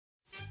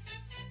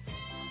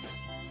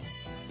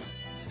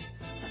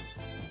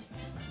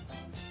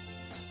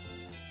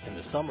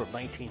the summer of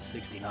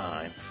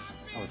 1969,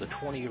 I was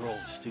a 20-year-old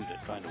student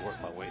trying to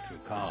work my way through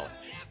college.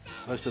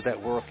 Most of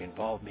that work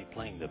involved me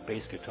playing the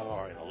bass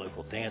guitar in a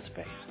local dance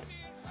band.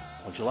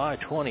 On July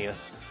 20th,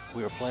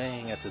 we were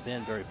playing at the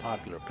then very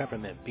popular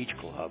Peppermint Beach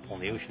Club on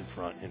the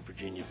oceanfront in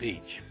Virginia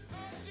Beach.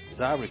 As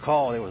I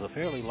recall, there was a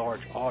fairly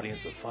large audience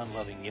of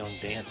fun-loving young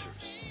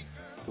dancers.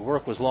 The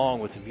work was long,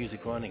 with the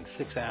music running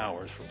 6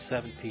 hours from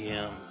 7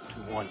 p.m.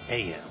 to 1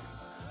 a.m.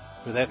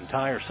 For that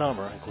entire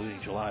summer,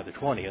 including July the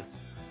 20th,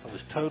 I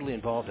was totally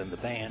involved in the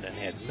band and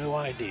had no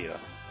idea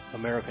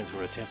Americans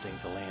were attempting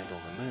to land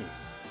on the moon.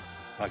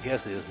 My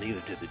guess is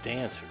neither did the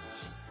dancers.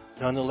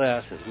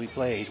 Nonetheless, as we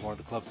played, one of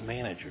the club's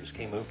managers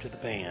came over to the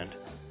band,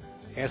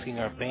 asking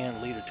our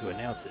band leader to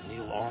announce that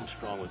Neil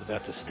Armstrong was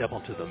about to step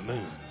onto the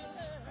moon.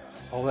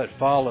 All that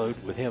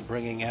followed with him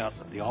bringing out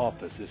of the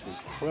office this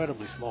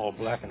incredibly small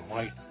black and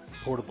white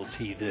portable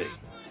TV.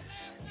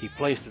 He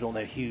placed it on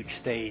that huge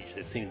stage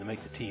that seemed to make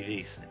the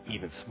TV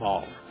even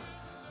smaller.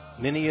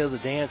 Many of the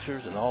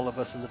dancers and all of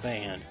us in the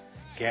band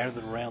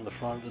gathered around the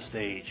front of the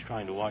stage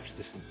trying to watch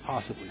this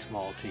impossibly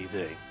small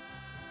TV.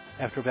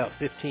 After about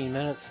 15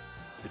 minutes,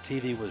 the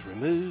TV was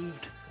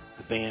removed,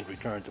 the band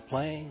returned to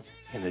playing,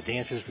 and the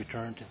dancers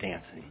returned to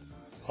dancing.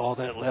 All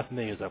that left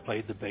me as I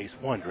played the bass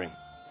wondering,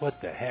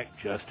 what the heck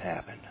just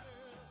happened?